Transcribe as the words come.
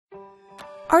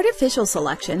Artificial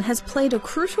selection has played a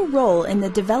crucial role in the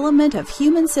development of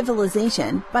human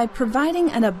civilization by providing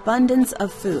an abundance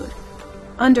of food.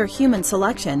 Under human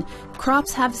selection,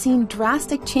 crops have seen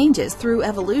drastic changes through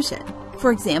evolution.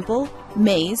 For example,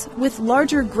 maize with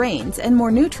larger grains and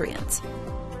more nutrients.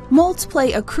 Molds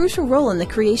play a crucial role in the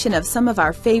creation of some of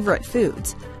our favorite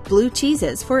foods. Blue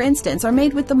cheeses, for instance, are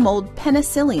made with the mold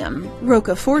Penicillium,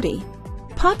 roqueforti.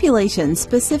 Populations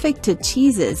specific to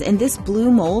cheeses in this blue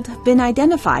mold have been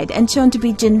identified and shown to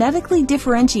be genetically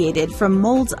differentiated from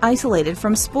molds isolated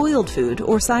from spoiled food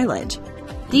or silage.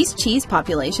 These cheese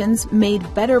populations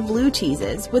made better blue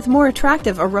cheeses with more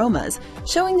attractive aromas,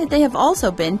 showing that they have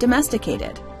also been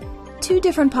domesticated. Two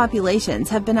different populations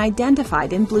have been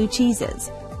identified in blue cheeses.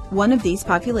 One of these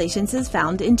populations is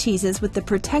found in cheeses with the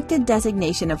protected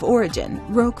designation of origin,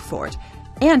 Roquefort,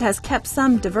 and has kept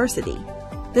some diversity.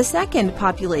 The second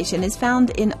population is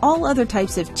found in all other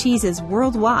types of cheeses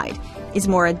worldwide, is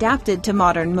more adapted to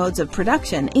modern modes of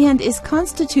production, and is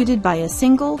constituted by a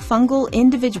single fungal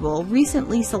individual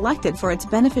recently selected for its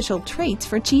beneficial traits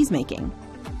for cheesemaking.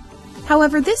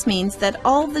 However, this means that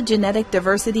all the genetic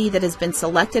diversity that has been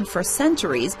selected for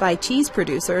centuries by cheese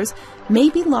producers may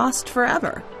be lost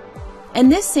forever.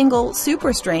 And this single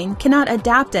superstrain cannot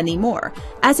adapt anymore,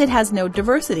 as it has no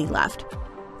diversity left.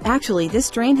 Actually, this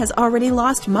strain has already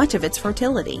lost much of its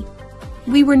fertility.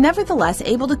 We were nevertheless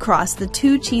able to cross the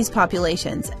two cheese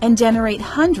populations and generate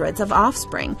hundreds of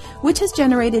offspring, which has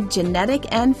generated genetic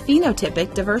and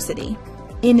phenotypic diversity.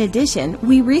 In addition,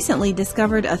 we recently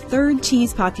discovered a third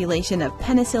cheese population of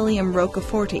Penicillium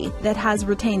roqueforti that has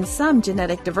retained some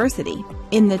genetic diversity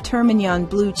in the Termignon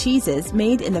blue cheeses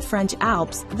made in the French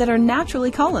Alps that are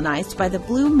naturally colonized by the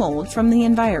blue mold from the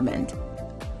environment.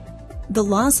 The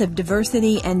loss of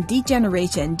diversity and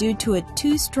degeneration due to a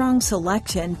too strong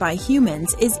selection by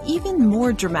humans is even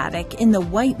more dramatic in the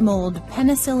white mold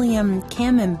Penicillium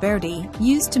camemberti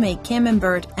used to make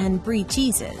camembert and brie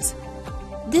cheeses.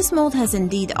 This mold has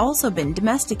indeed also been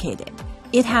domesticated.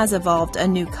 It has evolved a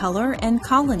new color and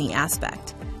colony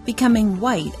aspect, becoming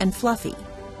white and fluffy.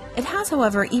 It has,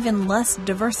 however, even less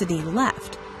diversity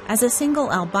left, as a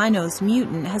single albinos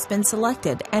mutant has been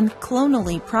selected and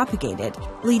clonally propagated,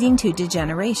 leading to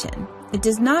degeneration. It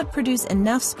does not produce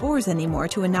enough spores anymore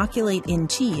to inoculate in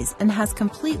cheese and has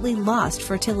completely lost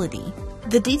fertility.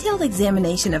 The detailed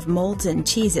examination of molds in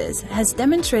cheeses has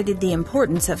demonstrated the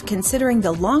importance of considering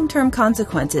the long-term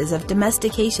consequences of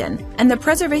domestication and the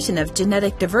preservation of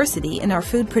genetic diversity in our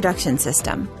food production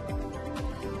system.